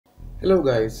Hello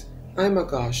guys, I'm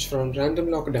Akash from Random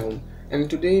Lockdown, and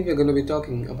today we're going to be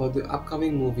talking about the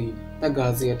upcoming movie The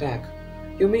Ghazi Attack.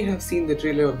 You may have seen the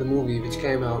trailer of the movie which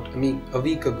came out a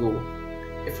week ago.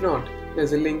 If not,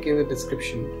 there's a link in the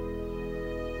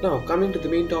description. Now coming to the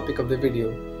main topic of the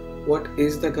video, what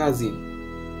is the Ghazi?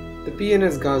 The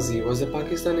PNS Ghazi was a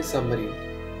Pakistani submarine.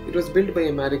 It was built by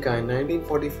America in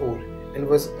 1944 and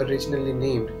was originally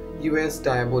named US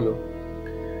Diabolo.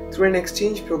 Through an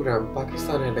exchange program,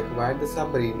 Pakistan had acquired the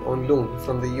submarine on loan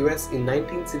from the US in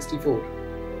 1964.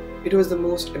 It was the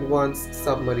most advanced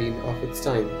submarine of its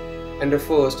time and a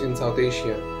first in South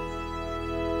Asia.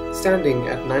 Standing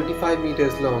at 95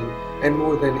 meters long and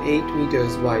more than 8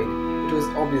 meters wide, it was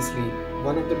obviously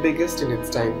one of the biggest in its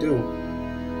time too.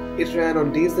 It ran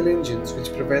on diesel engines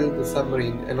which propelled the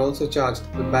submarine and also charged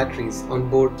the batteries on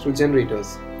board through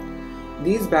generators.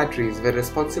 These batteries were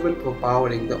responsible for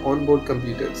powering the onboard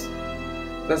computers.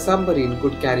 The submarine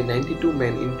could carry 92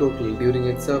 men in total during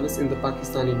its service in the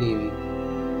Pakistani Navy.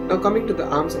 Now coming to the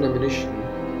arms and ammunition,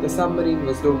 the submarine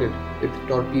was loaded with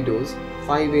torpedoes,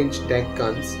 5-inch deck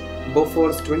guns,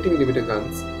 Bofors 20mm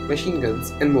guns, machine guns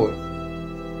and more.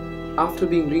 After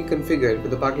being reconfigured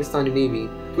with the Pakistani Navy,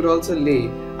 it could also lay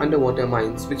underwater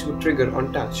mines which would trigger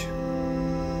on touch.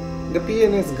 The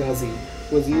PNS Ghazi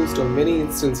was used on many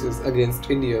instances against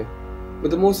India,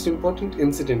 but the most important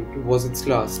incident was its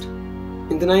last.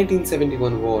 In the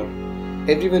 1971 war,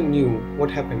 everyone knew what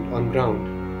happened on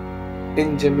ground.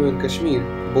 In Jammu and Kashmir,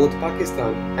 both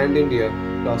Pakistan and India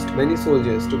lost many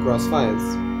soldiers to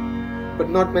crossfires. But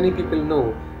not many people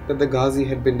know that the Ghazi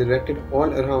had been directed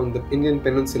all around the Indian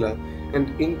peninsula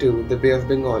and into the Bay of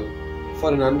Bengal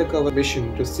for an undercover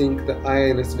mission to sink the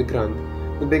INS Vikrant,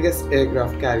 the biggest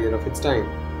aircraft carrier of its time.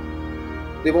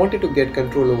 They wanted to get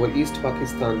control over East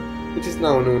Pakistan, which is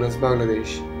now known as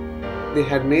Bangladesh. They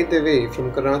had made their way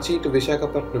from Karachi to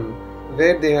Visakhapatnam,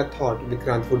 where they had thought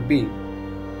Vikrant would be.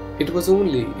 It was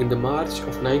only in the March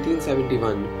of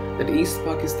 1971 that East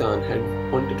Pakistan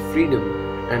had wanted freedom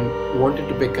and wanted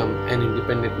to become an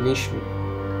independent nation.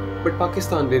 But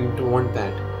Pakistan didn't want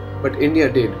that, but India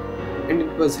did, and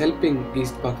it was helping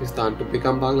East Pakistan to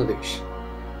become Bangladesh.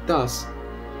 Thus,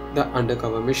 the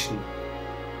undercover mission.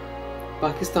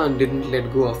 Pakistan didn't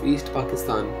let go of East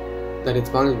Pakistan, that is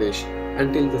Bangladesh,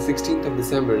 until the 16th of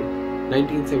December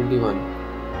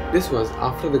 1971. This was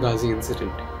after the Ghazi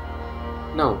incident.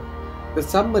 Now, the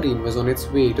submarine was on its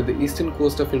way to the eastern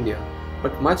coast of India,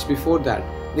 but much before that,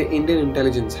 the Indian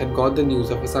intelligence had got the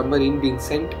news of a submarine being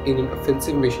sent in an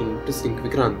offensive mission to sink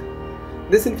Vikrant.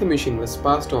 This information was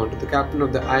passed on to the captain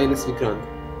of the INS Vikrant.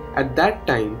 At that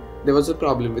time, there was a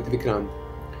problem with Vikrant.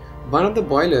 One of the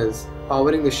boilers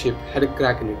powering the ship had a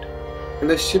crack in it, and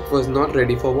the ship was not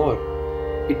ready for war.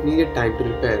 It needed time to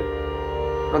repair.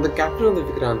 Now the captain of the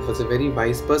Vikrant was a very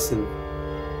wise person,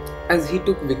 as he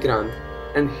took Vikrant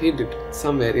and hid it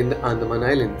somewhere in the Andaman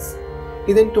Islands.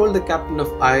 He then told the captain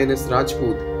of INS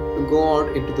Rajput to go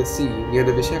out into the sea near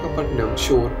the Visakhapatnam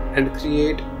shore and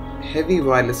create heavy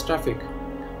wireless traffic,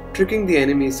 tricking the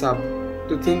enemy sub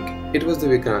to think it was the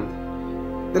Vikrant.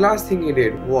 The last thing he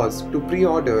did was to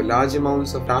pre-order large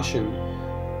amounts of ration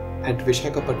at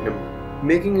Visakhapatnam,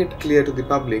 making it clear to the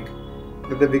public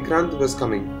that the Vikrant was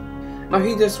coming. Now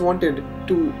he just wanted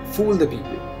to fool the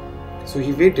people. So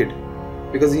he waited,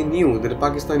 because he knew that the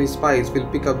Pakistani spies will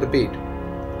pick up the bait.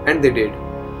 And they did.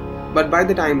 But by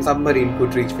the time submarine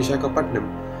could reach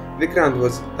Visakhapatnam, Vikrant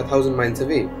was 1,000 miles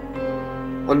away.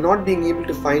 On not being able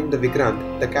to find the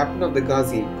Vikrant, the captain of the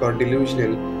Ghazi got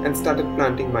delusional and started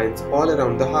planting mines all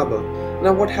around the harbour.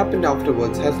 Now what happened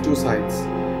afterwards has two sides.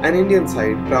 An Indian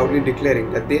side proudly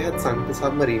declaring that they had sunk the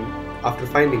submarine after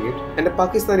finding it, and a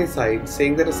Pakistani side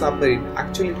saying that a submarine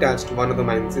actually touched one of the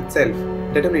mines itself,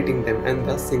 detonating them and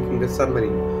thus sinking the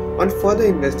submarine. On further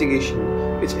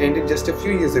investigation, which ended just a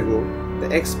few years ago,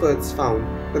 the experts found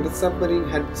that the submarine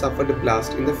had suffered a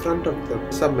blast in the front of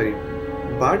the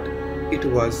submarine, but it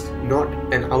was not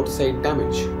an outside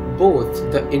damage.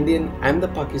 Both the Indian and the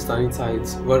Pakistani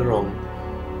sides were wrong.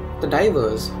 The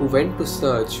divers who went to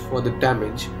search for the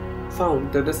damage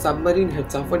found that the submarine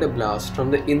had suffered a blast from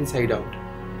the inside out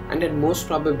and had most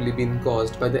probably been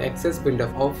caused by the excess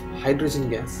buildup of hydrogen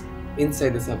gas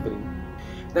inside the submarine.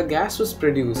 The gas was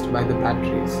produced by the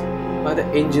batteries, by the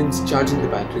engines charging the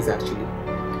batteries actually.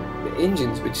 The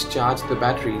engines which charged the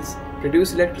batteries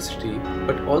produced electricity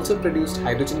but also produced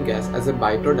hydrogen gas as a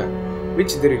byproduct,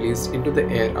 which they released into the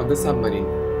air of the submarine.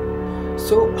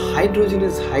 So hydrogen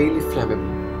is highly flammable.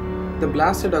 The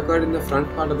blast had occurred in the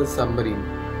front part of the submarine.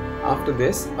 After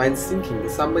this, while sinking, the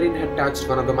submarine had touched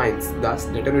one of the mines, thus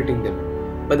detonating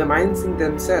them. But the mines in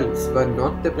themselves were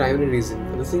not the primary reason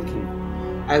for the sinking.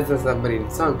 As the submarine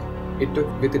sunk, it took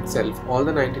with itself all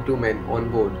the 92 men on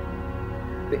board.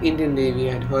 The Indian Navy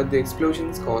had heard the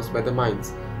explosions caused by the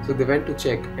mines, so they went to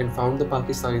check and found the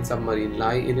Pakistani submarine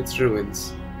lie in its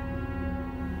ruins.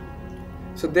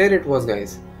 So there it was,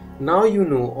 guys. Now you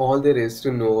know all there is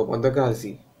to know about the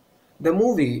Ghazi. The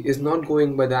movie is not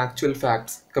going by the actual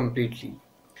facts completely.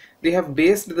 They have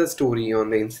based the story on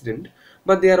the incident,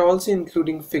 but they are also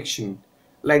including fiction,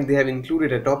 like they have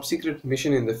included a top secret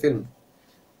mission in the film.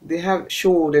 They have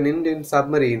showed an Indian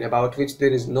submarine about which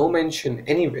there is no mention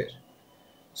anywhere.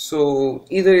 So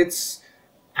either it's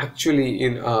actually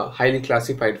in a highly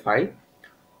classified file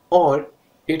or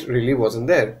it really wasn't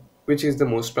there, which is the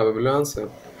most probable answer.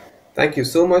 Thank you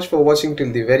so much for watching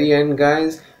till the very end,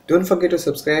 guys. Don't forget to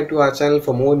subscribe to our channel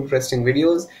for more interesting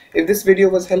videos. If this video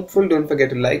was helpful, don't forget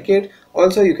to like it.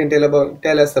 Also, you can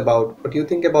tell us about what you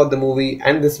think about the movie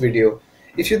and this video.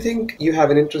 If you think you have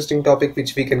an interesting topic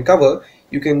which we can cover,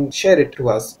 you can share it to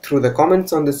us through the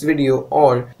comments on this video,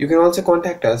 or you can also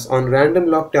contact us on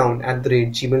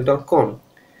randomlockdown@gmail.com.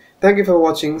 Thank you for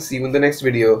watching. See you in the next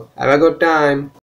video. Have a good time.